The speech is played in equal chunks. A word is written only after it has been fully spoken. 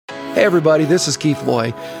Hey everybody, this is Keith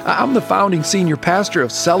Loy. I'm the founding senior pastor of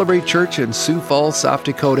Celebrate Church in Sioux Falls, South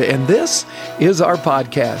Dakota, and this is our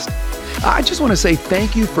podcast. I just want to say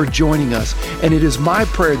thank you for joining us, and it is my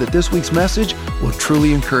prayer that this week's message will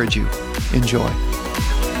truly encourage you. Enjoy.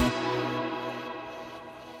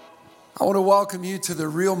 I want to welcome you to the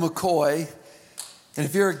Real McCoy, and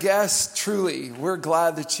if you're a guest, truly, we're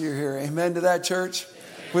glad that you're here. Amen to that, church?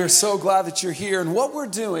 We're so glad that you're here, and what we're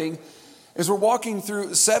doing is we're walking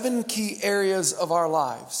through 7 key areas of our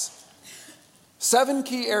lives. 7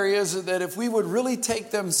 key areas that if we would really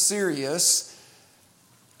take them serious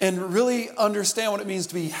and really understand what it means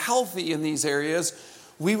to be healthy in these areas,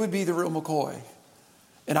 we would be the real McCoy.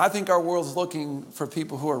 And I think our world's looking for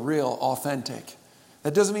people who are real, authentic.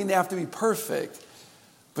 That doesn't mean they have to be perfect,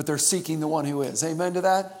 but they're seeking the one who is. Amen to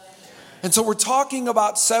that? And so we're talking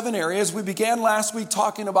about 7 areas. We began last week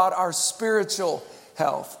talking about our spiritual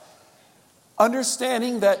health.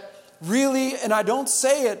 Understanding that really, and I don't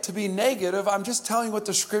say it to be negative, I'm just telling what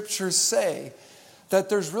the scriptures say, that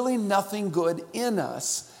there's really nothing good in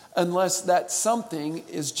us unless that something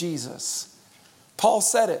is Jesus. Paul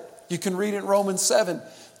said it. You can read it in Romans 7.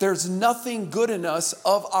 There's nothing good in us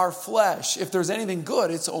of our flesh. If there's anything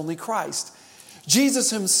good, it's only Christ.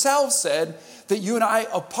 Jesus himself said that you and I,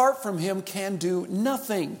 apart from him, can do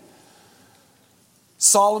nothing.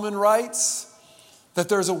 Solomon writes that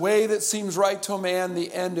there's a way that seems right to a man,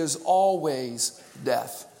 the end is always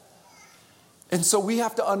death. And so we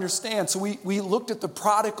have to understand. So we looked at the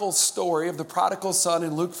prodigal story of the prodigal son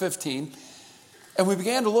in Luke 15, and we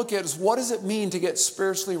began to look at is what does it mean to get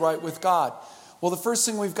spiritually right with God? Well, the first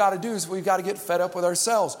thing we've got to do is we've got to get fed up with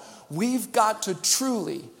ourselves. We've got to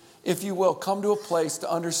truly, if you will, come to a place to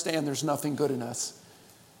understand there's nothing good in us.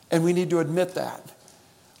 And we need to admit that.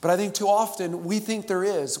 But I think too often we think there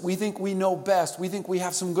is. We think we know best. We think we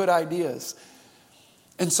have some good ideas.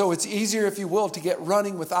 And so it's easier, if you will, to get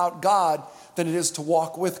running without God than it is to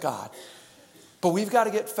walk with God. But we've got to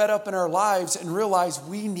get fed up in our lives and realize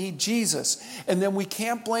we need Jesus. And then we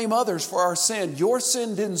can't blame others for our sin. Your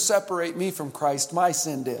sin didn't separate me from Christ. My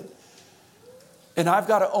sin did. And I've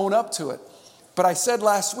got to own up to it. But I said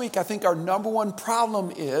last week, I think our number one problem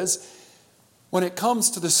is when it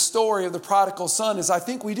comes to the story of the prodigal son is I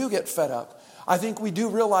think we do get fed up. I think we do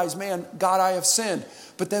realize, man, God, I have sinned.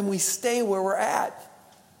 But then we stay where we're at.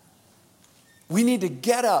 We need to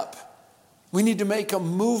get up. We need to make a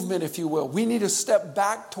movement, if you will. We need to step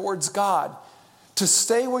back towards God. To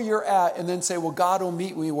stay where you're at and then say, well, God will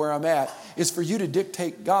meet me where I'm at, is for you to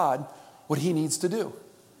dictate God what he needs to do.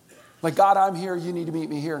 Like, God, I'm here. You need to meet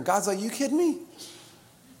me here. And God's like, you kidding me?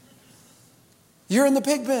 You're in the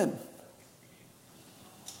pig pen.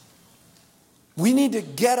 We need to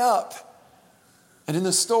get up. And in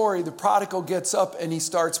the story, the prodigal gets up and he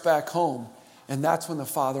starts back home. And that's when the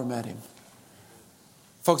Father met him.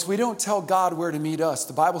 Folks, we don't tell God where to meet us.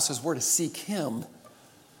 The Bible says we're to seek him.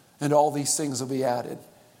 And all these things will be added.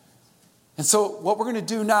 And so what we're going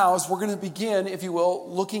to do now is we're going to begin, if you will,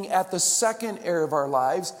 looking at the second area of our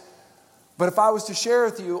lives. But if I was to share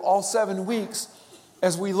with you all 7 weeks,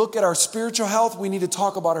 as we look at our spiritual health, we need to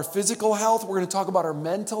talk about our physical health. We're going to talk about our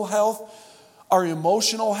mental health, our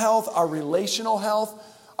emotional health, our relational health,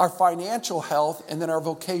 our financial health, and then our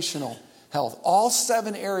vocational health. All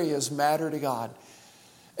 7 areas matter to God.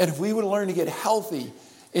 And if we would learn to get healthy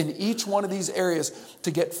in each one of these areas,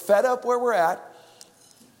 to get fed up where we're at,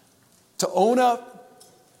 to own up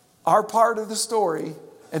our part of the story,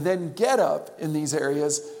 and then get up in these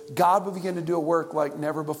areas, God will begin to do a work like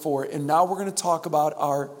never before. And now we're going to talk about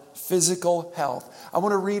our physical health. I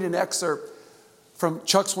want to read an excerpt from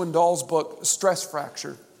Chuck Swindoll's book, Stress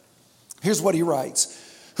Fracture. Here's what he writes.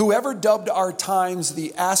 Whoever dubbed our times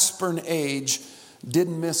the Aspirin Age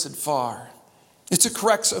didn't miss it far. It's a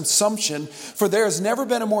correct assumption, for there has never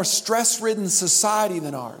been a more stress-ridden society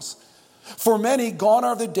than ours. For many, gone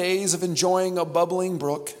are the days of enjoying a bubbling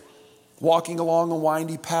brook, walking along a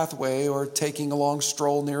windy pathway, or taking a long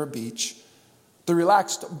stroll near a beach. The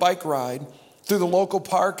relaxed bike ride through the local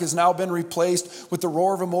park has now been replaced with the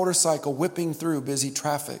roar of a motorcycle whipping through busy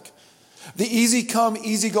traffic. The easy come,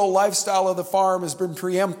 easy go lifestyle of the farm has been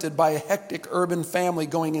preempted by a hectic urban family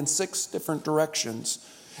going in 6 different directions,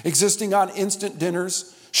 existing on instant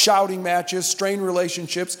dinners, shouting matches, strained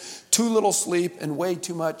relationships, too little sleep, and way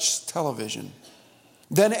too much television.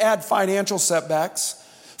 Then add financial setbacks,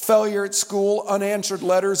 failure at school, unanswered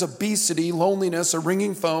letters, obesity, loneliness, a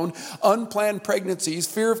ringing phone, unplanned pregnancies,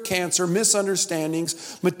 fear of cancer,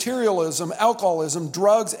 misunderstandings, materialism, alcoholism,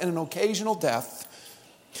 drugs, and an occasional death.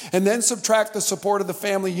 And then subtract the support of the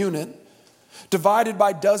family unit, divided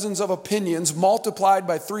by dozens of opinions, multiplied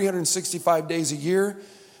by 365 days a year,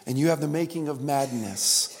 and you have the making of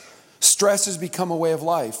madness. Stress has become a way of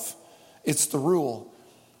life. It's the rule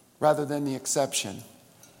rather than the exception.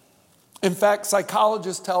 In fact,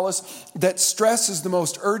 psychologists tell us that stress is the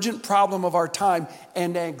most urgent problem of our time,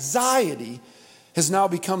 and anxiety has now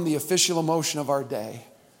become the official emotion of our day.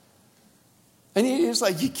 And he's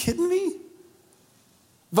like, you kidding me?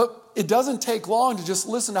 But it doesn't take long to just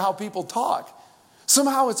listen to how people talk.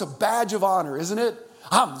 Somehow it's a badge of honor, isn't it?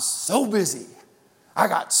 I'm so busy. I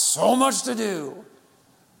got so much to do.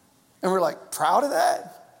 And we're like, proud of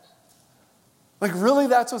that? Like, really,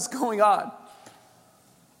 that's what's going on?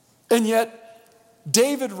 And yet,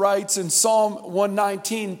 David writes in Psalm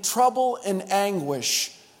 119, trouble and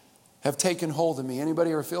anguish have taken hold of me.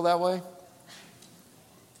 Anybody ever feel that way?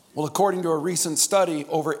 Well, according to a recent study,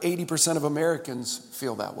 over 80% of Americans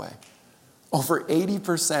feel that way. Over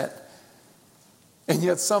 80%. And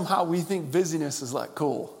yet somehow we think busyness is like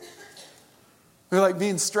cool. We're like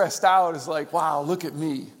being stressed out is like, wow, look at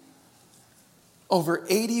me. Over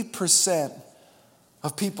 80%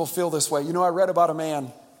 of people feel this way. You know, I read about a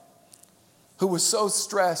man who was so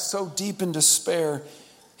stressed, so deep in despair,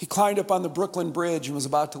 he climbed up on the Brooklyn Bridge and was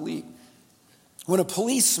about to leap when a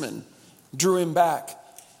policeman drew him back.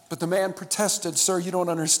 But the man protested, sir, you don't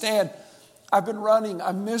understand. I've been running.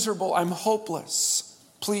 I'm miserable. I'm hopeless.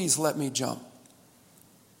 Please let me jump.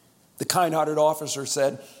 The kind-hearted officer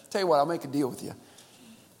said, tell you what, I'll make a deal with you.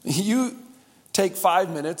 You take 5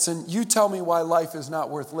 minutes and you tell me why life is not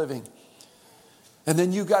worth living. And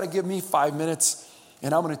then you got to give me 5 minutes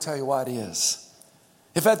and I'm going to tell you why it is.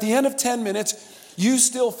 If at the end of 10 minutes you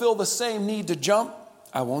still feel the same need to jump,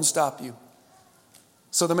 I won't stop you.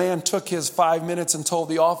 So the man took his 5 minutes and told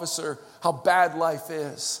the officer how bad life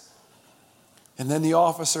is. And then the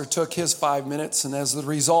officer took his 5 minutes, and as the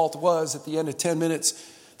result was, at the end of 10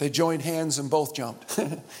 minutes, they joined hands and both jumped.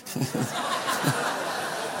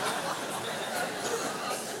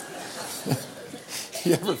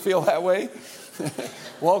 You ever feel that way?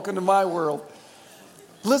 Welcome to my world.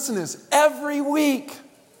 Listen to this. Every week,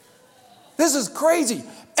 this is crazy.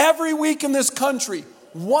 Every week in this country,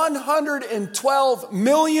 112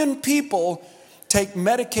 million people take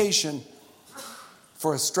medication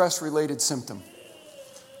for a stress-related symptom.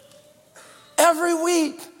 Every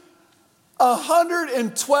week,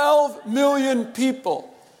 112 million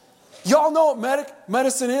people. Y'all know what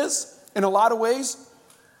medicine is in a lot of ways?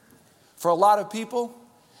 For a lot of people,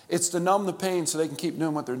 it's to numb the pain so they can keep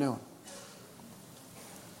doing what they're doing.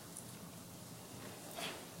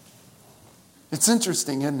 It's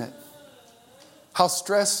interesting, isn't it? How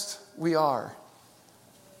stressed we are.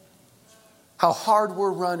 How hard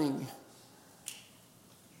we're running.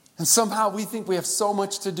 And somehow we think we have so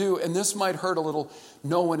much to do, and this might hurt a little.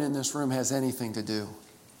 No one in this room has anything to do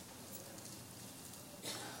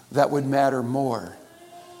that would matter more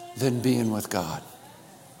than being with God.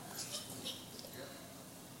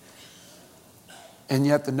 And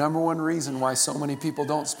yet the number one reason why so many people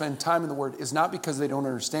don't spend time in the Word is not because they don't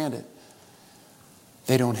understand it.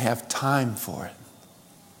 They don't have time for it.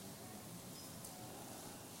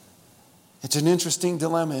 It's an interesting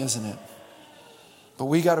dilemma, isn't it? But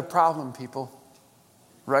we got a problem, people,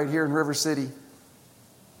 right here in River City.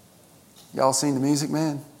 Y'all seen The Music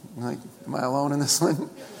Man? Like, am I alone in this one?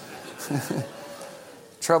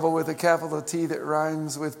 Trouble with a capital T that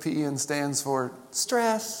rhymes with P and stands for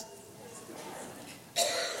stress.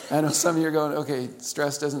 I know some of you are going, okay,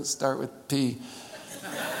 stress doesn't start with P.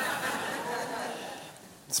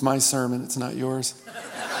 It's my sermon, it's not yours.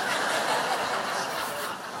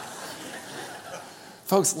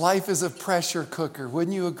 Folks, life is a pressure cooker,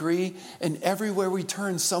 wouldn't you agree? And everywhere we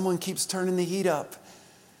turn, someone keeps turning the heat up.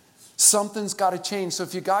 Something's got to change. So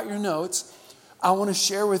if you got your notes, I want to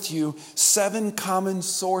share with you 7 common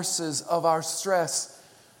sources of our stress.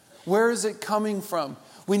 Where is it coming from?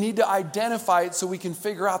 We need to identify it so we can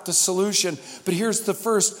figure out the solution. But here's the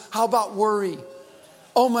first. How about worry?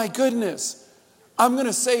 Oh my goodness. I'm going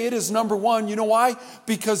to say it is number one. You know why?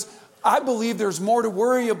 Because I believe there's more to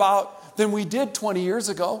worry about than we did 20 years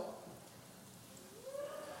ago.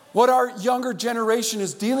 What our younger generation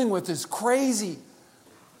is dealing with is crazy.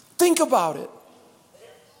 Think about it.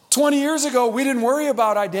 20 years ago, we didn't worry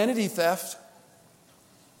about identity theft.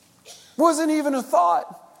 Wasn't even a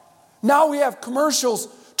thought. Now we have commercials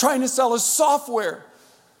trying to sell us software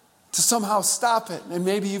to somehow stop it. And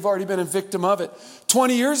maybe you've already been a victim of it.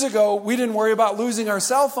 20 years ago, we didn't worry about losing our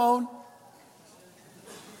cell phone.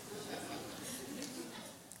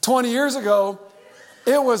 20 years ago,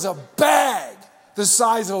 it was a bag the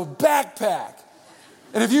size of a backpack.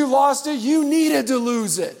 And if you lost it, you needed to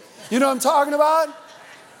lose it. You know what I'm talking about?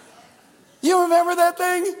 You remember that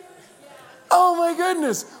thing? Oh my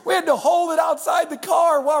goodness. We had to hold it outside the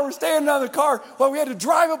car while we're standing on the car while we had to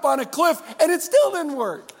drive up on a cliff, and it still didn't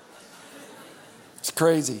work. It's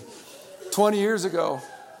crazy. 20 years ago,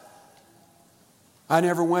 I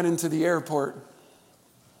never went into the airport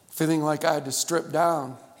feeling like I had to strip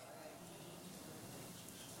down.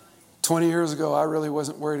 20 years ago, I really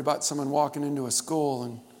wasn't worried about someone walking into a school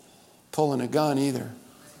and pulling a gun either.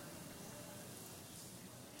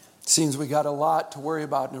 Seems we got a lot to worry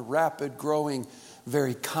about in a rapid, growing,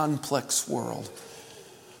 very complex world.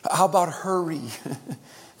 How about hurry?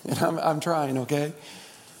 And I'm trying, okay?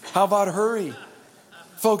 How about hurry?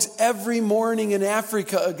 Folks, every morning in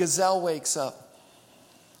Africa, a gazelle wakes up.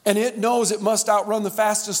 And it knows it must outrun the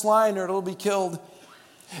fastest lion or it'll be killed.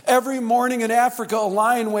 Every morning in Africa, a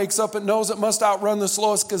lion wakes up and knows it must outrun the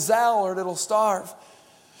slowest gazelle or it'll starve.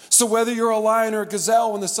 So whether you're a lion or a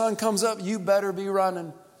gazelle, when the sun comes up, you better be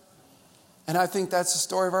running. And I think that's the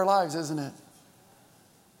story of our lives, isn't it?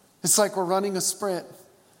 It's like we're running a sprint.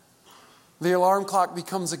 The alarm clock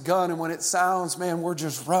becomes a gun, and when it sounds, man, we're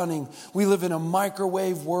just running. We live in a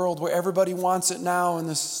microwave world where everybody wants it now, and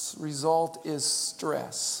the result is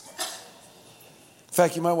stress. In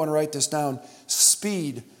fact, you might want to write this down.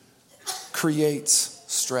 Speed creates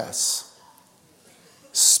stress.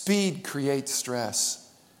 Speed creates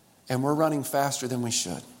stress, and we're running faster than we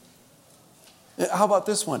should. How about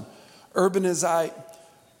this one? Urbanize,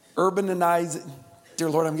 dear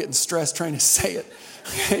Lord, I'm getting stressed trying to say it.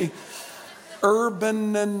 Okay.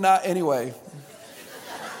 Anyway.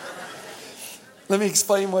 Let me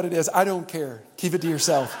explain what it is. I don't care. Keep it to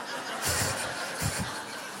yourself.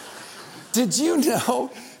 Did you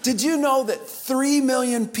know that 3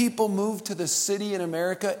 million people move to the city in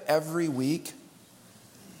America every week?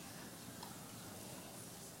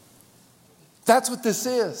 That's what this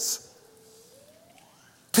is.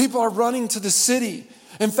 People are running to the city.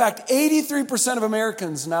 In fact, 83% of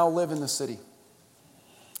Americans now live in the city.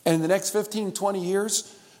 And in the next 15, 20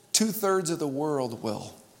 years, 2/3 of the world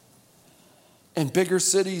will. And bigger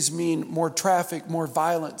cities mean more traffic, more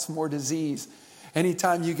violence, more disease.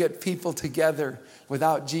 Anytime you get people together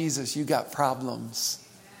without Jesus, you got problems.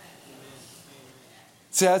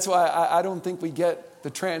 See, that's why I don't think we get the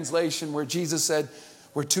translation where Jesus said,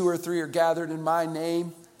 where 2 or 3 are gathered in my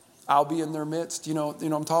name, I'll be in their midst. You know what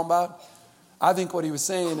I'm talking about? I think what he was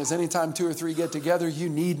saying is anytime 2 or 3 get together, you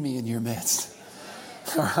need me in your midst.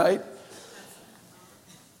 All right?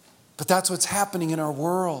 But that's what's happening in our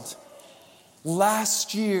world.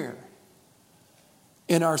 Last year,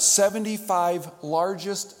 in our 75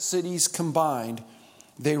 largest cities combined,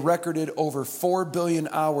 they recorded over 4 billion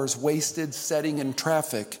hours wasted sitting in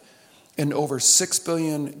traffic and over 6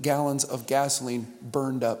 billion gallons of gasoline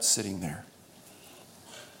burned up sitting there.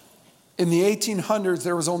 In the 1800s,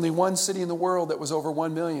 there was only one city in the world that was over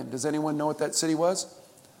 1 million. Does anyone know what that city was?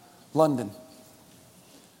 London.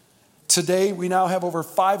 Today, we now have over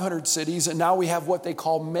 500 cities, and now we have what they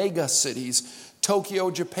call mega cities.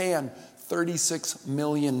 Tokyo, Japan, 36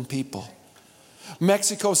 million people.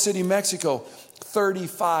 Mexico City, Mexico,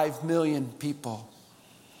 35 million people.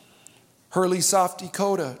 Hurley, South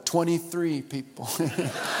Dakota, 23 people.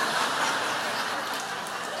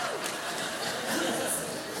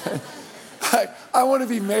 I want to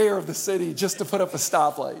be mayor of the city just to put up a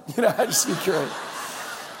stoplight. I'd just be great.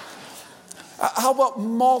 How about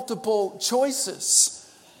multiple choices?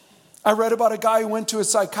 I read about a guy who went to a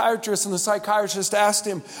psychiatrist, and the psychiatrist asked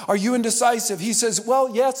him, "Are you indecisive?" He says, "Well,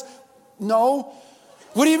 yes, no."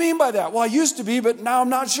 "What do you mean by that?" "Well, I used to be, but now I'm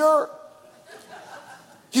not sure."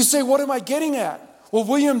 You say, "What am I getting at?" Well,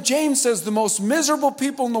 William James says the most miserable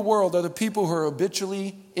people in the world are the people who are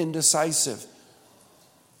habitually indecisive.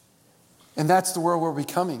 And that's the world we're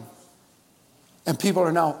becoming. And people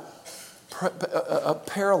are now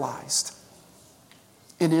paralyzed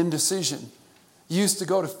in indecision. You used to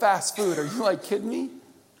go to fast food. Are you kidding me?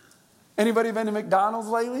 Anybody been to McDonald's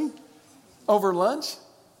lately? Over lunch?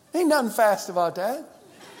 Ain't nothing fast about that.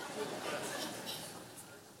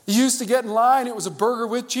 You used to get in line, it was a burger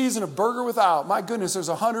with cheese and a burger without. My goodness, there's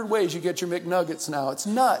 100 ways you get your McNuggets now. It's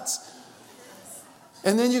nuts.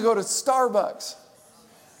 And then you go to Starbucks.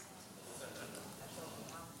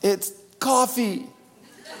 It's coffee.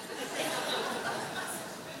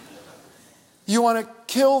 You want to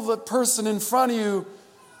kill the person in front of you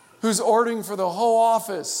who's ordering for the whole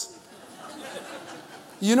office.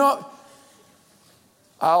 You know,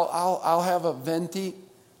 I'll have a venti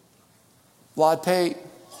latte,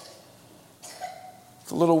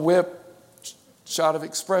 a little whip, shot of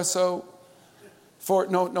espresso.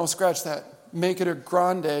 No, scratch that. Make it a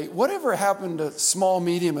grande. Whatever happened to small,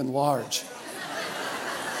 medium, and large?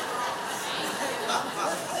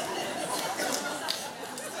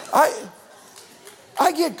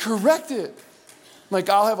 I get corrected. Like,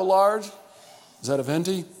 I'll have a large. Is that a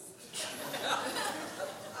venti?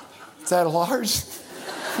 Is that a large?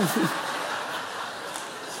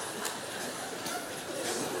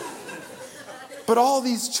 But all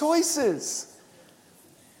these choices.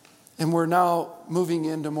 And we're now moving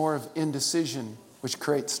into more of indecision, which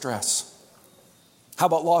creates stress. How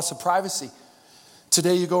about loss of privacy?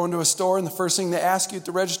 Today you go into a store and the first thing they ask you at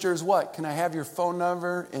the register is what? Can I have your phone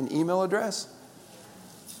number and email address?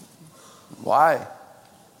 Why?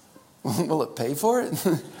 Will it pay for it?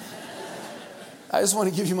 I just want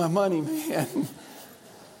to give you my money, man.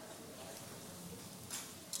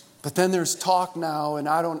 But then there's talk now, and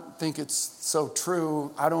I don't think it's so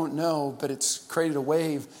true. I don't know, but it's created a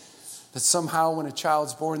wave that somehow when a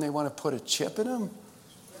child's born, they want to put a chip in them.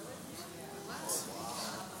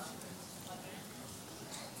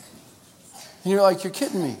 And you're like, you're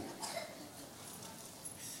kidding me.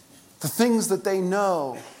 The things that they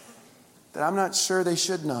know that I'm not sure they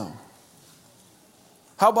should know.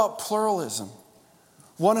 How about pluralism?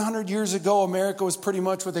 100 years ago, America was pretty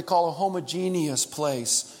much what they call a homogeneous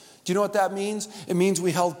place. Do you know what that means? It means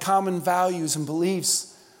we held common values and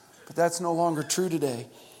beliefs, but that's no longer true today.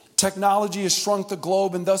 Technology has shrunk the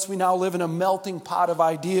globe, and thus we now live in a melting pot of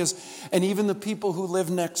ideas. And even the people who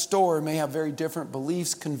live next door may have very different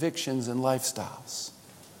beliefs, convictions, and lifestyles.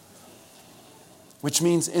 Which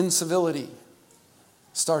means incivility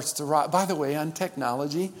starts to rise. By the way, on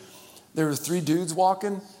technology, there were 3 dudes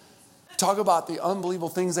walking. Talk about the unbelievable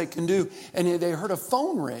things they can do. And they heard a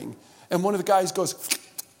phone ring. And one of the guys goes,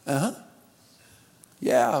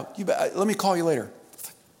 yeah, you bet. Let me call you later.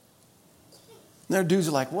 And their dudes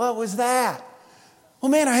are like, what was that?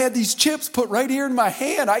 Well, man, I had these chips put right here in my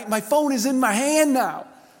hand. My phone is in my hand now.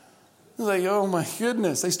 They're like, oh my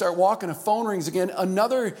goodness. They start walking, a phone rings again.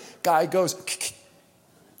 Another guy goes,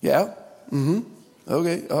 yeah,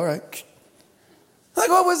 okay, all right. Like,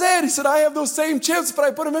 what was that? He said, I have those same chips, but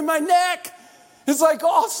I put them in my neck. It's like,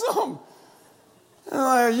 awesome. And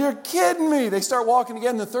I'm like, you're kidding me. They start walking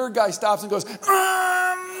again. The third guy stops and goes,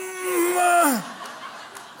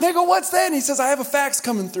 They go, what's that? And he says, I have a fax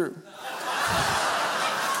coming through.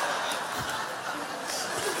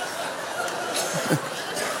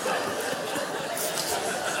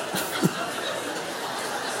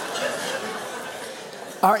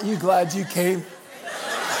 Aren't you glad you came?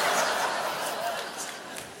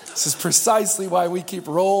 This is precisely why we keep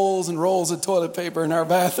rolls and rolls of toilet paper in our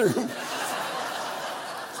bathroom.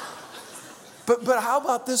 But how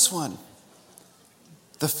about this one?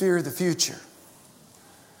 The fear of the future.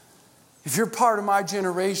 If you're part of my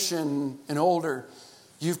generation and older,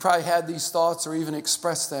 you've probably had these thoughts or even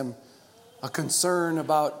expressed them, a concern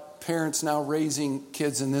about parents now raising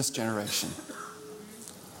kids in this generation.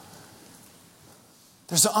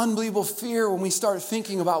 There's an unbelievable fear when we start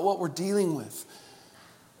thinking about what we're dealing with.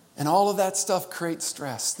 And all of that stuff creates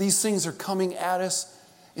stress. These things are coming at us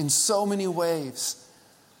in so many ways.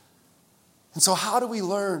 And so how do we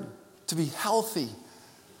learn to be healthy?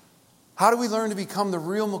 How do we learn to become the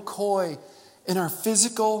real McCoy in our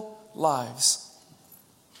physical lives?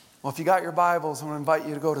 Well, if you got your Bibles, I'm going to invite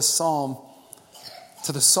you to go to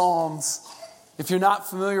the Psalms. If you're not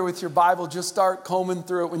familiar with your Bible, just start combing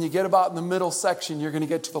through it. When you get about in the middle section, you're going to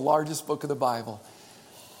get to the largest book of the Bible.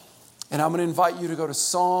 And I'm going to invite you to go to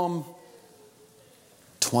Psalm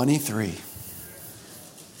 23.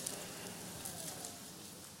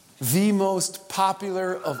 The most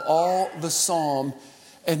popular of all the Psalm,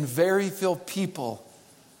 and very few people,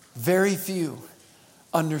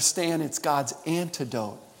 understand it's God's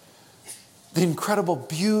antidote. The incredible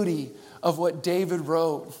beauty of what David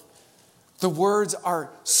wrote. The words are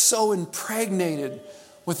so impregnated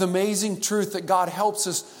with amazing truth that God helps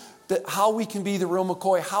us, that how we can be the real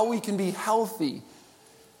McCoy, how we can be healthy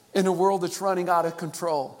in a world that's running out of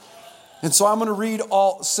control. And so I'm going to read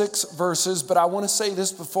all 6 verses, but I want to say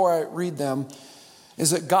this before I read them,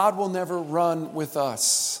 is that God will never run with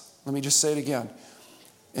us. Let me just say it again.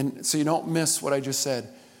 And so you don't miss what I just said.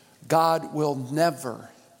 God will never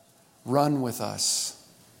run with us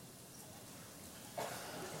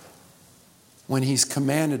when He's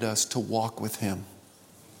commanded us to walk with Him.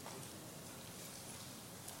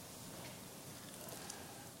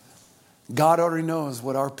 God already knows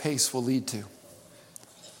what our pace will lead to.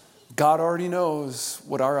 God already knows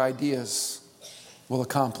what our ideas will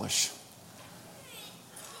accomplish.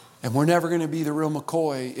 And we're never going to be the real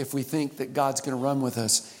McCoy if we think that God's going to run with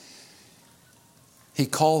us. He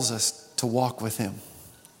calls us to walk with Him.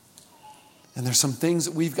 And there's some things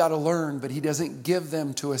that we've got to learn, but He doesn't give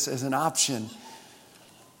them to us as an option.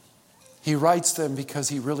 He writes them because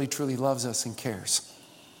He really, truly loves us and cares.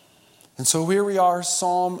 And so here we are,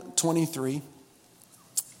 Psalm 23.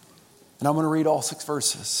 And I'm going to read all 6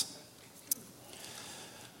 verses.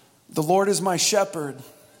 The Lord is my shepherd.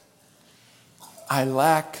 I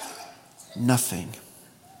lack nothing.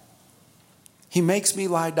 He makes me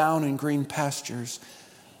lie down in green pastures.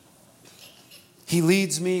 He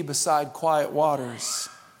leads me beside quiet waters.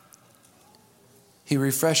 He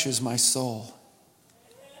refreshes my soul.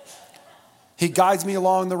 He guides me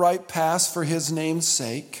along the right path for his name's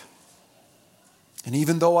sake. And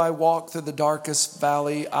even though I walk through the darkest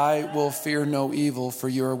valley, I will fear no evil, for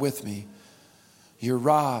you are with me. Your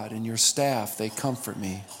rod and your staff, they comfort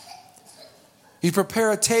me. You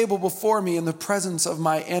prepare a table before me in the presence of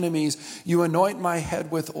my enemies. You anoint my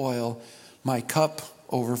head with oil. My cup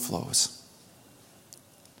overflows.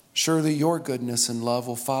 Surely your goodness and love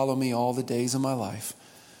will follow me all the days of my life,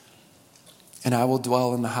 and I will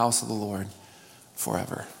dwell in the house of the Lord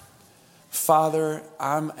forever. Father,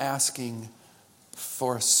 I'm asking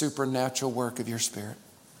for a supernatural work of your Spirit.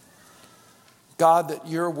 God, that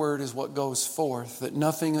your word is what goes forth, that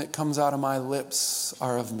nothing that comes out of my lips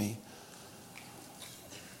are of me.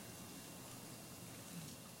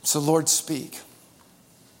 So Lord, speak.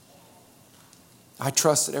 I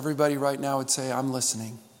trust that everybody right now would say, I'm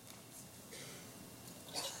listening.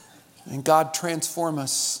 And God, transform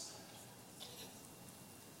us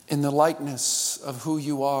in the likeness of who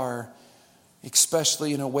you are,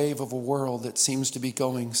 especially in a wave of a world that seems to be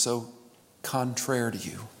going so contrary to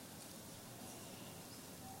you.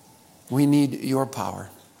 We need your power.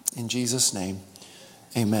 In Jesus' name,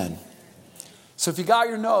 amen. So if you got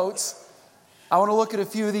your notes, I want to look at a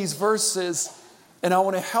few of these verses, and I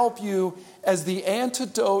want to help you as the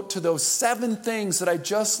antidote to those 7 things that I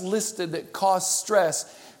just listed that cause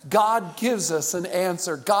stress. God gives us an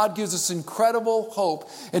answer. God gives us incredible hope.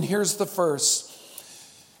 And here's the first.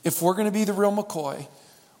 If we're going to be the real McCoy,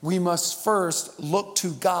 we must first look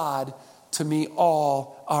to God to meet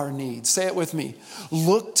all our needs. Say it with me.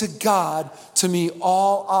 Look to God to meet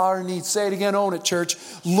all our needs. Say it again, own it, church.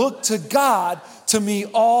 Look to God to meet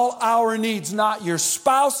all our needs. Not your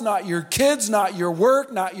spouse, not your kids, not your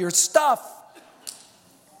work, not your stuff.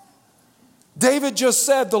 David just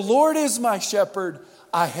said, the Lord is my shepherd.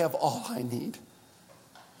 I have all I need.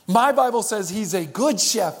 My Bible says he's a good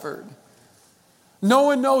shepherd. No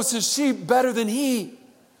one knows his sheep better than he.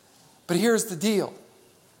 But here's the deal.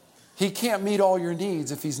 He can't meet all your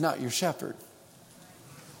needs if he's not your shepherd.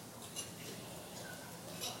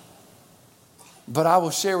 But I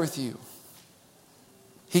will share with you,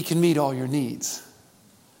 he can meet all your needs.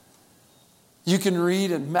 You can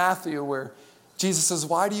read in Matthew where Jesus says,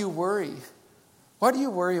 why do you worry? Why do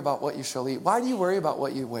you worry about what you shall eat? Why do you worry about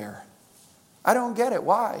what you wear? I don't get it.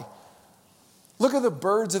 Why? Look at the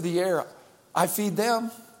birds of the air. I feed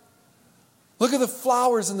them. Look at the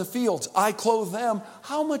flowers in the fields. I clothe them.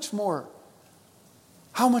 How much more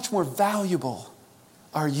valuable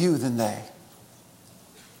are you than they?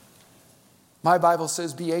 My Bible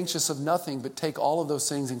says, be anxious of nothing, but take all of those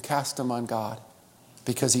things and cast them on God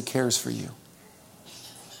because he cares for you.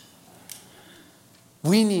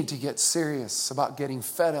 We need to get serious about getting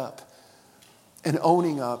fed up and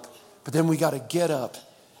owning up, but then we got to get up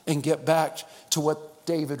and get back to what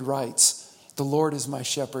David writes. The Lord is my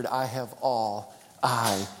shepherd. I have all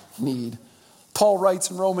I need. Paul writes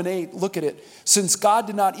in Romans 8, look at it. Since God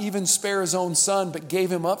did not even spare his own son, but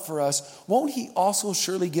gave him up for us, won't he also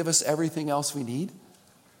surely give us everything else we need?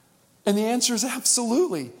 And the answer is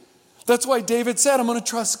absolutely. That's why David said, I'm going to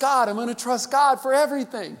trust God. I'm going to trust God for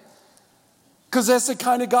everything. Because that's the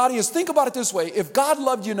kind of God he is. Think about it this way. If God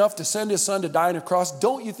loved you enough to send his son to die on a cross,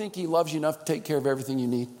 don't you think he loves you enough to take care of everything you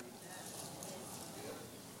need?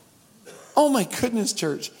 Oh my goodness,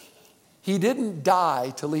 church. He didn't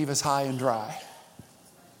die to leave us high and dry.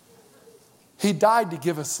 He died to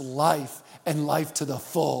give us life and life to the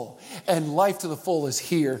full. And life to the full is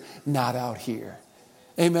here, not out here.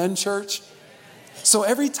 Amen, church? So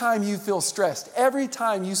every time you feel stressed, every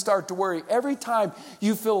time you start to worry, every time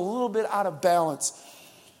you feel a little bit out of balance,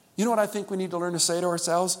 you know what I think we need to learn to say to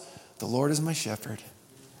ourselves? The Lord is my shepherd.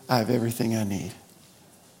 I have everything I need.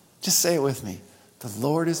 Just say it with me. The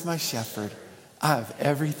Lord is my shepherd. I have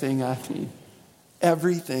everything I need.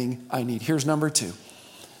 Everything I need. Here's number 2.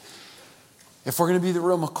 If we're going to be the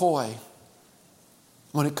real McCoy,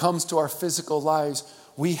 when it comes to our physical lives,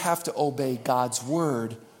 we have to obey God's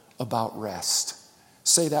word about rest.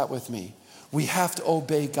 Say that with me. We have to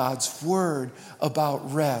obey God's word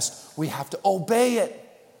about rest. We have to obey it.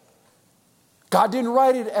 God didn't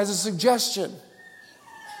write it as a suggestion.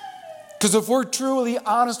 Because if we're truly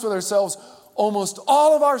honest with ourselves, almost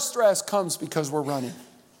all of our stress comes because we're running.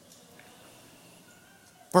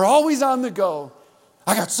 We're always on the go.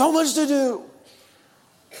 I got so much to do.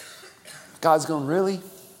 God's going, really?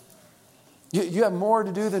 You have more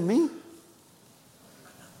to do than me?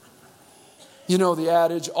 You know the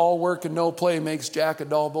adage, all work and no play makes Jack a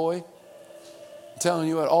dull boy? I'm telling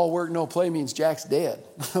you what, all work, no play means Jack's dead.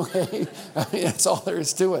 Okay? I mean, that's all there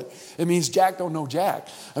is to it. It means Jack don't know Jack.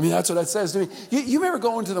 I mean, that's what that says to me. You remember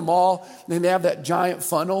going to the mall and they have that giant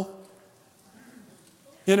funnel?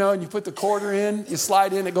 You know, and you put the quarter in, you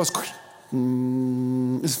slide in, it goes...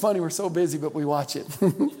 It's funny, we're so busy, but we watch it.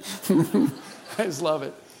 I just love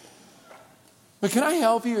it. But can I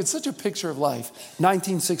help you? It's such a picture of life.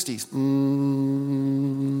 1960s,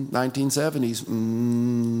 1970s,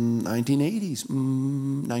 1980s,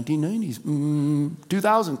 1990s,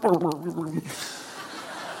 2000.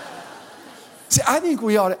 See,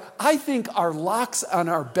 I think our locks on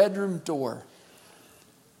our bedroom door,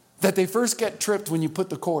 that they first get tripped when you put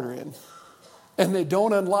the quarter in. And they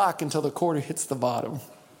don't unlock until the quarter hits the bottom.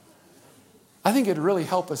 I think it'd really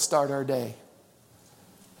help us start our day.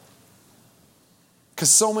 Because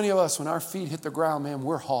so many of us, when our feet hit the ground, man,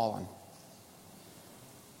 we're hauling.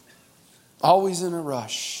 Always in a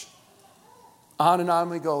rush. On and on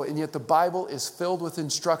we go. And yet the Bible is filled with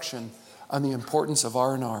instruction on the importance of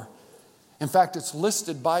R&R. In fact, it's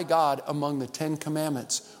listed by God among the 10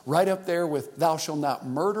 commandments. Right up there with thou shalt not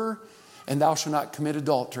murder and thou shalt not commit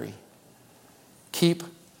adultery. Keep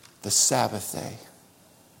the Sabbath day.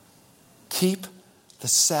 Keep the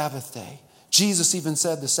Sabbath day. Jesus even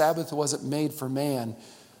said the Sabbath wasn't made for man,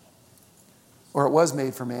 or it was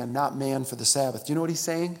made for man, not man for the Sabbath. Do you know what he's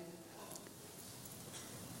saying?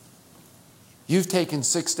 You've taken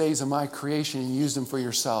 6 days of my creation and used them for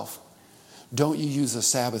yourself. Don't you use the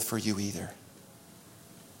Sabbath for you either.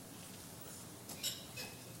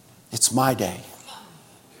 It's my day.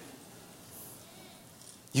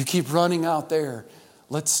 You keep running out there.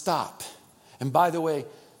 Let's stop. And by the way,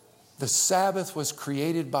 the Sabbath was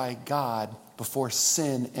created by God before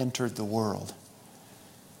sin entered the world.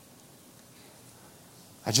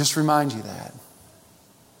 I just remind you that.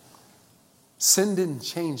 Sin didn't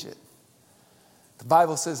change it. The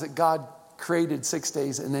Bible says that God created 6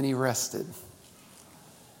 days and then he rested.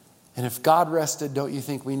 And if God rested, don't you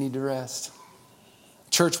think we need to rest?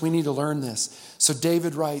 Church, we need to learn this. So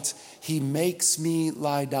David writes, he makes me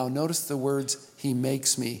lie down. Notice the words, he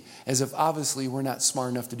makes me, as if obviously we're not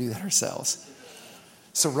smart enough to do that ourselves.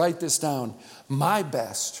 So write this down. My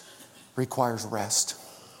best requires rest.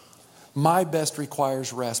 My best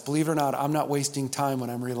requires rest. Believe it or not, I'm not wasting time when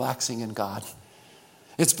I'm relaxing in God.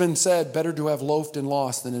 It's been said, better to have loafed and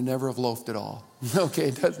lost than to never have loafed at all. Okay,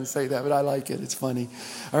 it doesn't say that, but I like it. It's funny.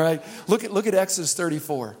 All right, look at Exodus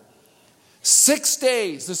 34. 6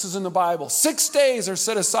 days, this is in the Bible, 6 days are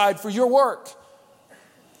set aside for your work.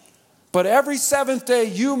 But every seventh day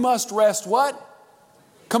you must rest what?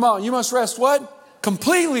 Come on, you must rest what?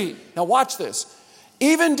 Completely. Now watch this.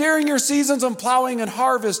 Even during your seasons of plowing and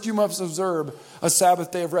harvest, you must observe a Sabbath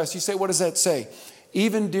day of rest. You say, what does that say?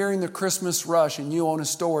 Even during the Christmas rush and you own a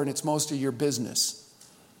store and it's most of your business,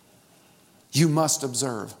 you must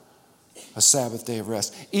observe a Sabbath day of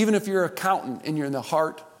rest. Even if you're an accountant and you're in the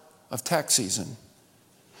heart of tax season,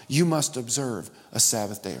 you must observe a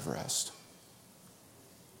Sabbath day of rest.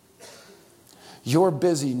 Your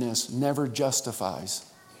busyness never justifies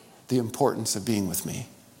the importance of being with me.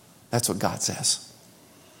 That's what God says.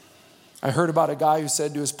 I heard about a guy who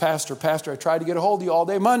said to his pastor, Pastor, I tried to get a hold of you all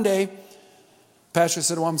day Monday. Pastor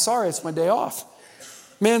said, well, I'm sorry, it's my day off.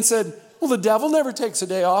 Man said, well, the devil never takes a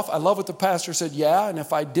day off. I love what the pastor said. Yeah, and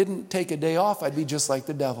if I didn't take a day off, I'd be just like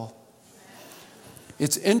the devil.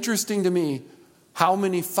 It's interesting to me how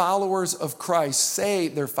many followers of Christ say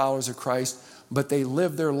they're followers of Christ, but they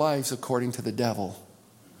live their lives according to the devil.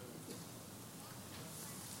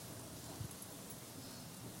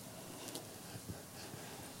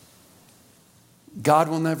 God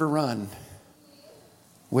will never run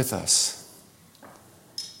with us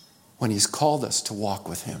when he's called us to walk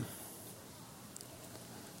with him.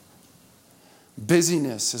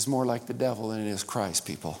 Busyness is more like the devil than it is Christ,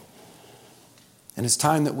 people. And it's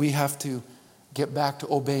time that we have to get back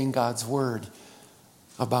to obeying God's word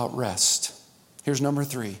about rest. Here's number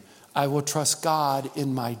 3. I will trust God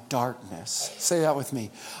in my darkness. Say that with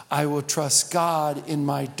me. I will trust God in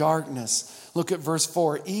my darkness. Look at verse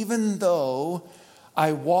 4. Even though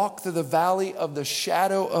I walk through the valley of the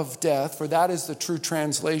shadow of death, for that is the true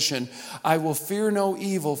translation, I will fear no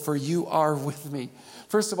evil, for you are with me.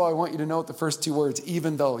 First of all, I want you to note the first 2 words,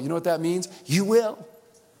 even though. You know what that means? You will.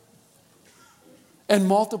 And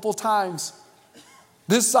multiple times.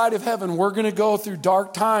 This side of heaven, we're going to go through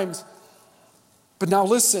dark times. But now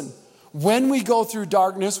listen, when we go through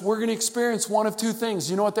darkness, we're going to experience one of two things.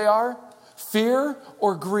 You know what they are? Fear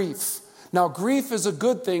or grief. Now, grief is a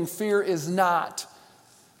good thing. Fear is not.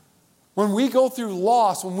 When we go through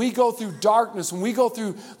loss, when we go through darkness, when we go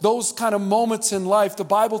through those kind of moments in life, the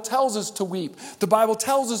Bible tells us to weep. The Bible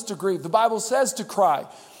tells us to grieve. The Bible says to cry.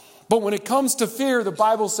 But when it comes to fear, the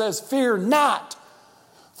Bible says, fear not.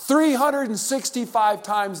 365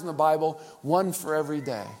 times in the Bible, one for every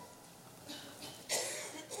day.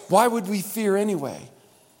 Why would we fear anyway?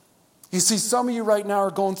 You see, some of you right now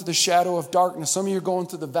are going through the shadow of darkness. Some of you are going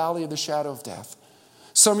through the valley of the shadow of death.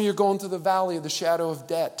 Some of you are going through the valley of the shadow of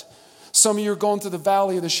debt. Some of you are going through the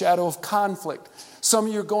valley of the shadow of conflict. Some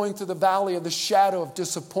of you are going through the valley of the shadow of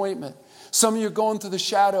disappointment. Some of you are going through the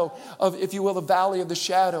shadow of, if you will, the valley of the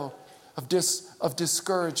shadow of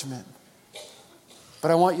discouragement.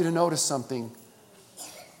 But I want you to notice something.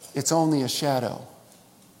 It's only a shadow.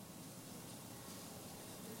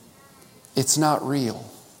 It's not real.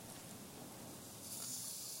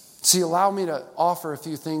 See, allow me to offer a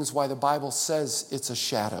few things why the Bible says it's a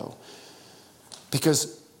shadow.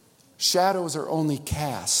 Because shadows are only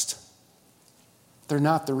cast. They're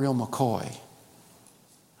not the real McCoy.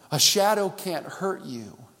 A shadow can't hurt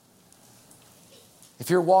you. If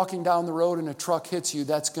you're walking down the road and a truck hits you,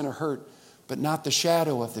 that's going to hurt, but not the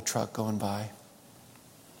shadow of the truck going by.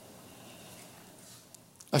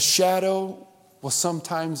 A shadow will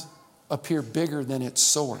sometimes appear bigger than its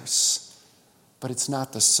source, but it's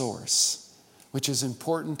not the source, which is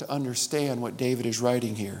important to understand what David is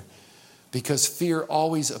writing here. Because fear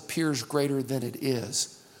always appears greater than it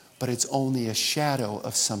is, but it's only a shadow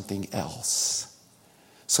of something else.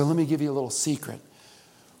 So let me give you a little secret.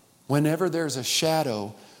 Whenever there's a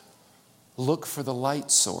shadow, look for the light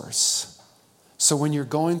source. So when you're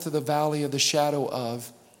going through the valley of the shadow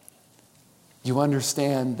of, you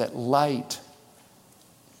understand that light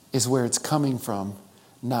is where it's coming from,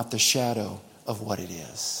 not the shadow of what it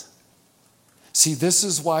is. See, this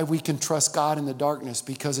is why we can trust God in the darkness,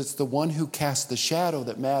 because it's the one who casts the shadow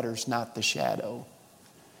that matters, not the shadow.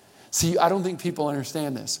 See, I don't think people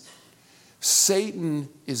understand this. Satan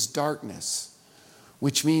is darkness,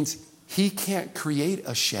 which means he can't create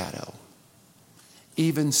a shadow.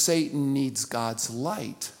 Even Satan needs God's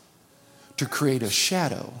light to create a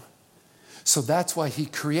shadow. So that's why he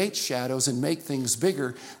creates shadows and make things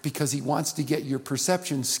bigger, because he wants to get your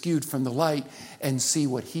perception skewed from the light and see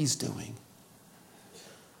what he's doing.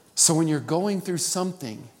 So when you're going through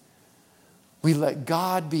something, we let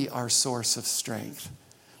God be our source of strength.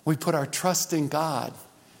 We put our trust in God,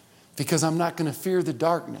 because I'm not going to fear the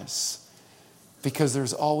darkness, because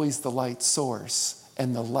there's always the light source,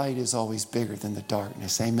 and the light is always bigger than the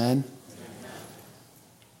darkness. Amen? Amen.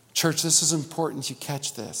 Church, this is important you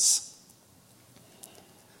catch this.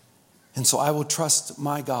 And so I will trust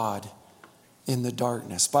my God in the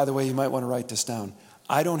darkness. By the way, you might want to write this down.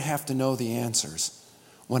 I don't have to know the answers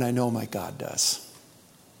when I know my God does.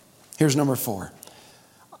 Here's number 4.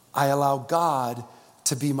 I allow God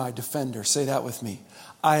to be my defender. Say that with me.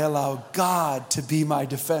 I allow God to be my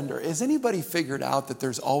defender. Has anybody figured out that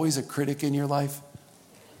there's always a critic in your life?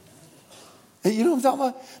 You know what I'm talking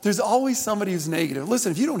about? There's always somebody who's negative.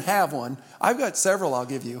 Listen, if you don't have one, I've got several I'll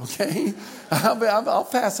give you, okay? I'll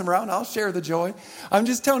pass them around. I'll share the joy. I'm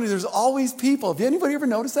just telling you, there's always people. Have anybody ever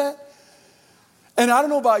noticed that? And I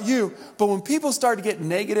don't know about you, but when people start to get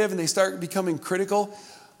negative and they start becoming critical,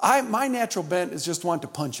 my natural bent is just want to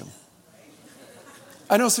punch them.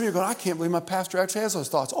 I know some of you are going, I can't believe my pastor actually has those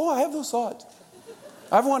thoughts. Oh, I have those thoughts.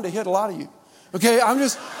 I've wanted to hit a lot of you. Okay,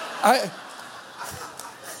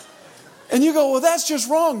 and you go, well, that's just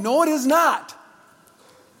wrong. No, it is not.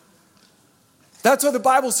 That's why the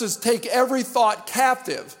Bible says, take every thought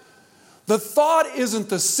captive. The thought isn't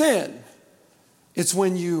the sin. It's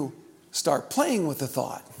when you start playing with the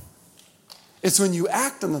thought. It's when you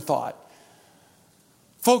act on the thought.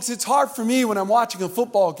 Folks, it's hard for me when I'm watching a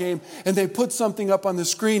football game and they put something up on the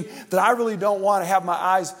screen that I really don't want to have my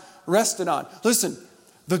eyes rested on. Listen,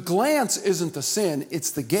 the glance isn't the sin,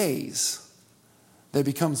 it's the gaze that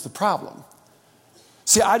becomes the problem.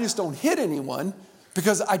 See, I just don't hit anyone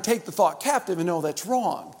because I take the thought captive and know that's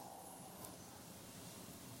wrong.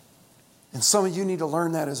 And some of you need to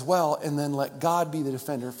learn that as well, and then let God be the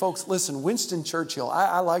defender. Folks, listen, Winston Churchill,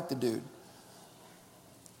 I like the dude.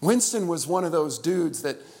 Winston was one of those dudes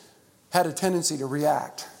that had a tendency to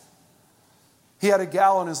react. He had a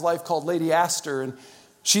gal in his life called Lady Astor, and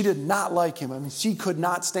she did not like him. I mean, she could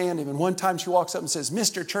not stand him. And one time she walks up and says,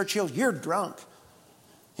 Mr. Churchill, you're drunk.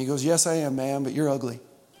 He goes, yes, I am, ma'am, but you're ugly.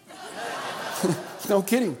 No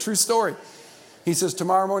kidding, true story. He says,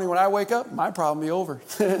 tomorrow morning when I wake up, my problem will be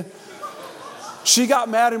over. She got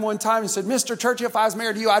mad at him one time and said, Mr. Churchill, if I was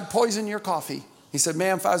married to you, I'd poison your coffee. He said,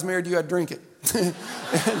 ma'am, if I was married to you, I'd drink it. And,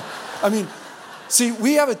 I mean, see,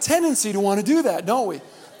 we have a tendency to want to do that, don't we?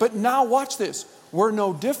 But now watch this. We're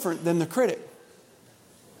no different than the critic.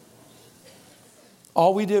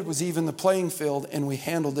 All we did was even the playing field and we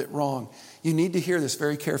handled it wrong. You need to hear this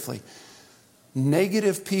very carefully.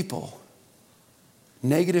 Negative people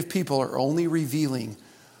are only revealing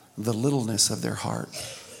the littleness of their heart.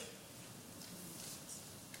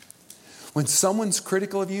 When someone's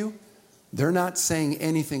critical of you, they're not saying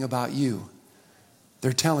anything about you.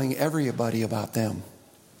 They're telling everybody about them.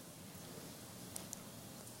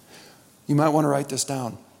 You might want to write this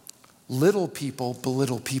down. Little people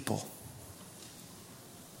belittle people.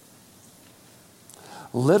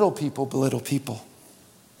 Little people belittle people.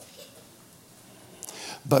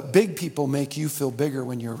 But big people make you feel bigger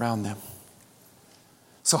when you're around them.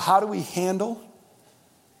 So how do we handle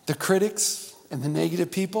the critics and the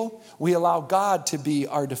negative people? We allow God to be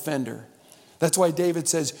our defender. That's why David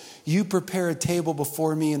says, you prepare a table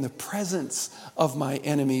before me in the presence of my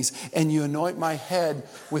enemies, and you anoint my head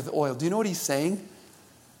with oil. Do you know what he's saying?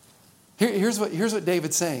 Here's what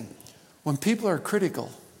David's saying. When people are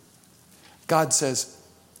critical, God says,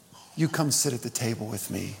 you come sit at the table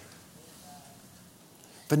with me.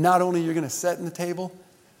 But not only you're going to sit in the table,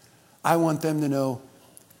 I want them to know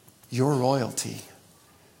your royalty.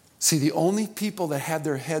 See, the only people that had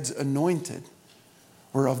their heads anointed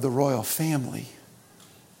were of the royal family.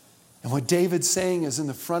 And what David's saying is, in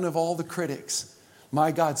the front of all the critics,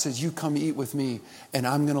 my God says, you come eat with me, and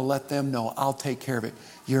I'm going to let them know I'll take care of it.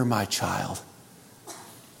 You're my child.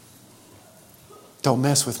 Don't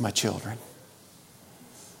mess with my children.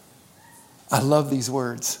 I love these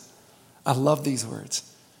words. I love these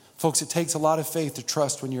words. Folks, it takes a lot of faith to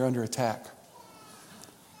trust when you're under attack.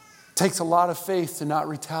 It takes a lot of faith to not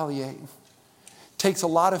retaliate. It takes a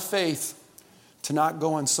lot of faith to not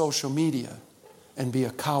go on social media and be a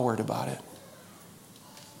coward about it.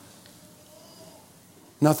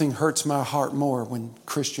 Nothing hurts my heart more when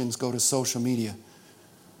Christians go to social media.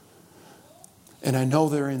 And I know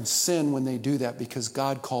they're in sin when they do that, because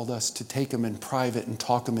God called us to take them in private and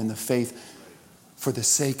talk them in the faith for the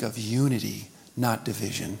sake of unity, not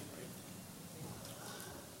division.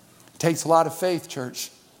 It takes a lot of faith, church,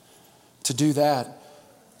 to do that.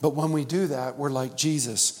 But when we do that, we're like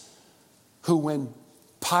Jesus, who when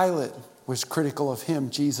Pilate was critical of him,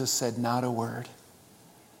 Jesus said not a word.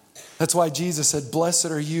 That's why Jesus said, blessed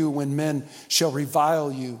are you when men shall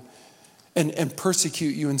revile you and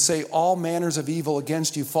persecute you and say all manners of evil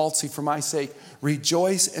against you falsely for my sake.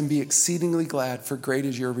 Rejoice and be exceedingly glad, for great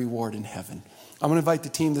is your reward in heaven. I'm going to invite the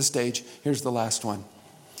team to the stage. Here's the last one.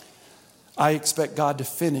 I expect God to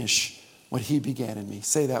finish what he began in me.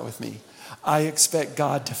 Say that with me. I expect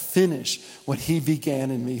God to finish what he began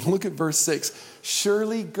in me. Look at verse 6.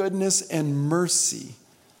 Surely goodness and mercy,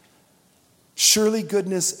 surely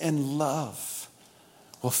goodness and love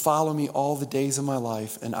will follow me all the days of my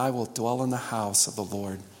life, and I will dwell in the house of the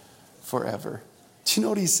Lord forever. Do you know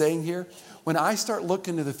what he's saying here? When I start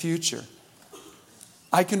looking to the future,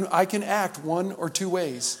 I can act one or two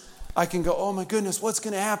ways. I can go, oh my goodness, what's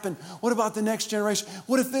going to happen? What about the next generation?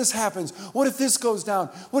 What if this happens? What if this goes down?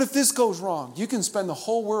 What if this goes wrong? You can spend the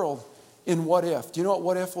whole world in what if. Do you know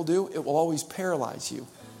what if will do? It will always paralyze you.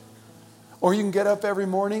 Or you can get up every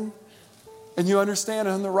morning and you understand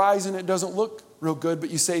on the horizon it doesn't look real good, but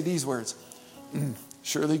you say these words.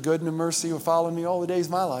 Surely goodness and mercy will follow me all the days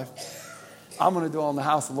of my life. I'm going to dwell in the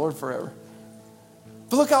house of the Lord forever.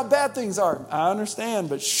 But look how bad things are. I understand,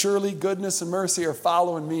 but surely goodness and mercy are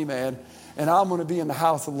following me, man. And I'm going to be in the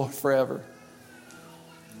house of the Lord forever.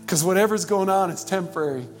 Because whatever's going on is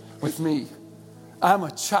temporary with me. I'm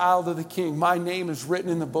a child of the King. My name is written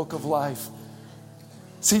in the book of life.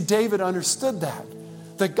 See, David understood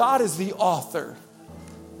that God is the author.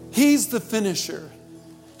 He's the finisher.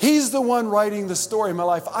 He's the one writing the story of my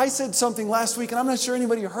life. I said something last week, and I'm not sure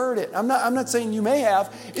anybody heard it. I'm not saying you may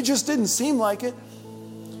have. It just didn't seem like it.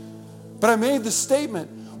 But I made the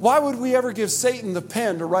statement, why would we ever give Satan the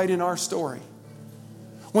pen to write in our story?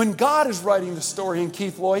 When God is writing the story in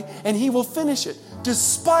Keith Lloyd, and he will finish it,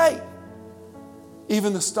 despite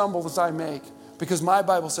even the stumbles I make. Because my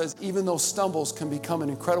Bible says even those stumbles can become an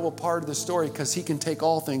incredible part of the story, because he can take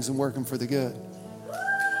all things and work them for the good.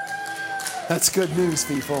 That's good news,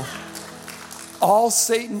 people. All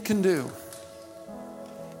Satan can do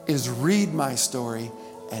is read my story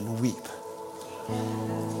and weep.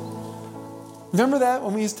 Remember that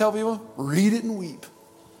when we used to tell people, read it and weep.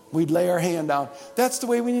 We'd lay our hand down. That's the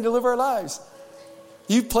way we need to live our lives.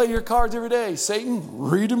 You play your cards every day. Satan,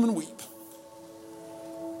 read them and weep.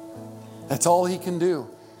 That's all he can do.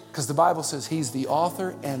 Because the Bible says he's the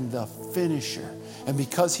author and the finisher. And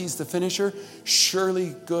because he's the finisher,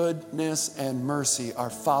 surely goodness and mercy are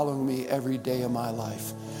following me every day of my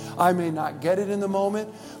life. I may not get it in the moment,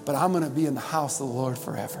 but I'm going to be in the house of the Lord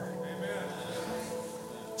forever. Amen.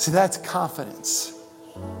 See, that's confidence.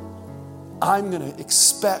 I'm going to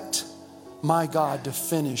expect my God to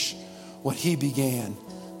finish what he began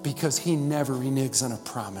because he never reneges on a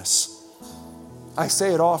promise. I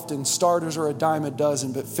say it often, starters are a dime a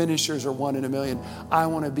dozen, but finishers are 1 in a million. I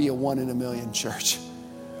want to be a 1 in a million church.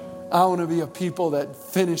 I want to be a people that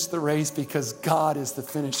finish the race because God is the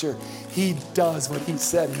finisher. He does what he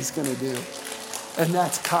said he's going to do. And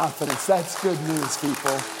that's confidence. That's good news,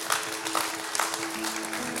 people.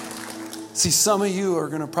 See, some of you are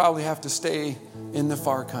going to probably have to stay in the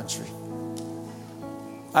far country.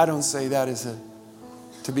 I don't say that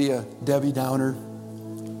to be a Debbie Downer.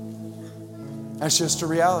 That's just a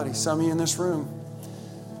reality. Some of you in this room,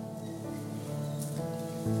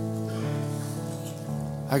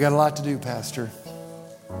 I got a lot to do, Pastor.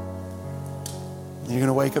 You're going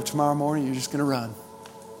to wake up tomorrow morning, you're just going to run.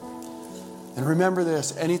 And remember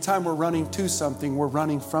this, anytime we're running to something, we're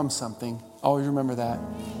running from something. Always remember that.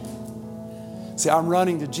 See, I'm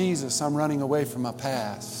running to Jesus. I'm running away from my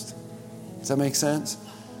past. Does that make sense?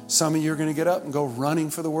 Some of you are going to get up and go running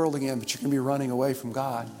for the world again, but you're going to be running away from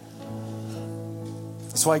God.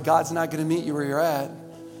 That's why God's not going to meet you where you're at.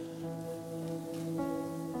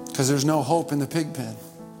 Because there's no hope in the pig pen.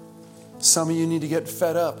 Some of you need to get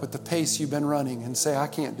fed up with the pace you've been running and say, I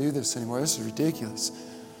can't do this anymore. This is ridiculous.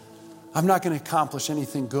 I'm not going to accomplish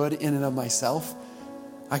anything good in and of myself.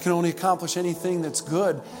 I can only accomplish anything that's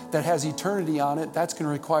good, that has eternity on it. That's going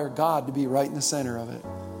to require God to be right in the center of it.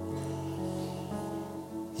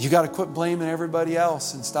 You got to quit blaming everybody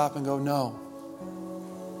else and stop and go, no.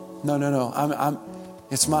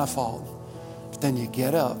 It's my fault. But then you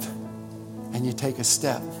get up and you take a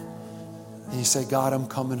step and you say, God, I'm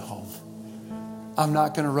coming home. I'm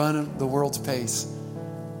not going to run the world's pace.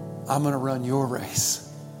 I'm going to run your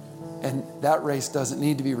race. And that race doesn't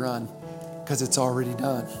need to be run because it's already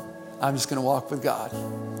done. I'm just going to walk with God.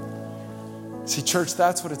 See, church,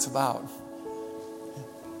 that's what it's about.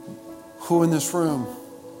 Who in this room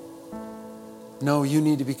know you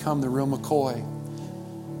need to become the real McCoy?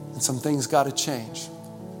 And some things got to change.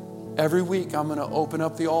 Every week I'm going to open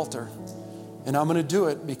up the altar. And I'm going to do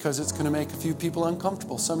it because it's going to make a few people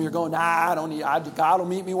uncomfortable. Some of you are going, I don't need, God will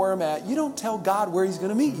meet me where I'm at. You don't tell God where he's going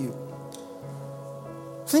to meet you.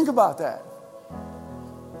 Think about that.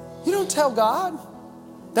 You don't tell God.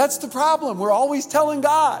 That's the problem. We're always telling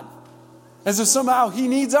God as if somehow he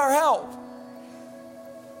needs our help.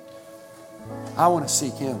 I want to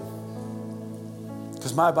seek him.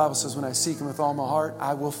 Because my Bible says when I seek him with all my heart,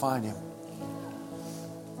 I will find him.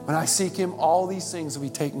 When I seek him, all these things will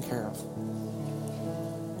be taken care of.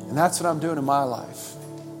 And that's what I'm doing in my life.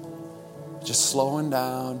 Just slowing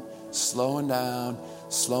down, slowing down,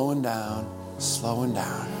 slowing down, slowing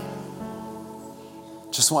down.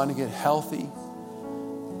 Just wanting to get healthy.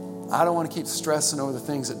 I don't want to keep stressing over the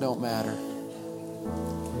things that don't matter.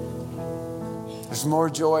 There's more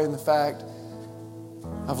joy in the fact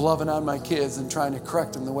of loving on my kids than trying to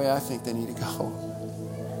correct them the way I think they need to go.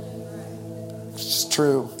 It's just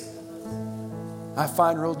true. I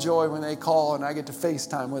find real joy when they call and I get to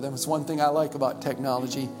FaceTime with them. It's one thing I like about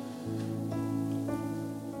technology.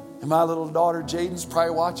 And my little daughter, Jaden's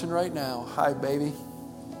probably watching right now. Hi, baby.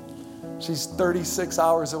 She's 36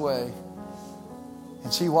 hours away.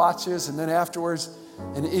 And she watches, and then afterwards,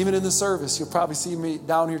 and even in the service, you'll probably see me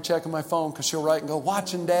down here checking my phone because she'll write and go,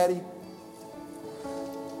 watching, Daddy.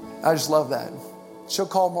 I just love that. She'll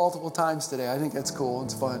call multiple times today. I think that's cool.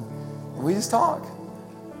 It's fun. And we just talk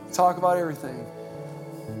about everything.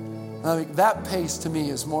 I mean, that pace to me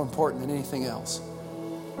is more important than anything else.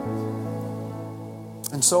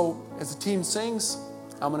 And so as the team sings,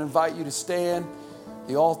 I'm going to invite you to stand.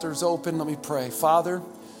 The altar's open. Let me pray. Father,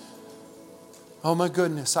 oh my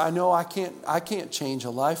goodness, I know I can't change a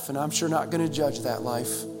life, and I'm sure not going to judge that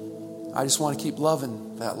life. I just want to keep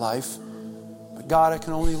loving that life. But God, I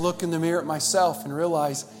can only look in the mirror at myself and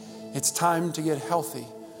realize it's time to get healthy,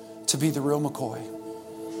 to be the real McCoy.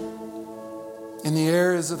 In the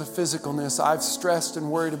areas of the physicalness, I've stressed and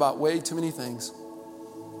worried about way too many things.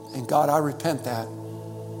 And God, I repent that.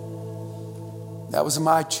 That was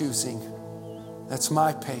my choosing. That's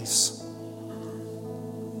my pace.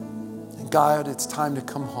 And God, it's time to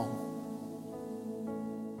come home.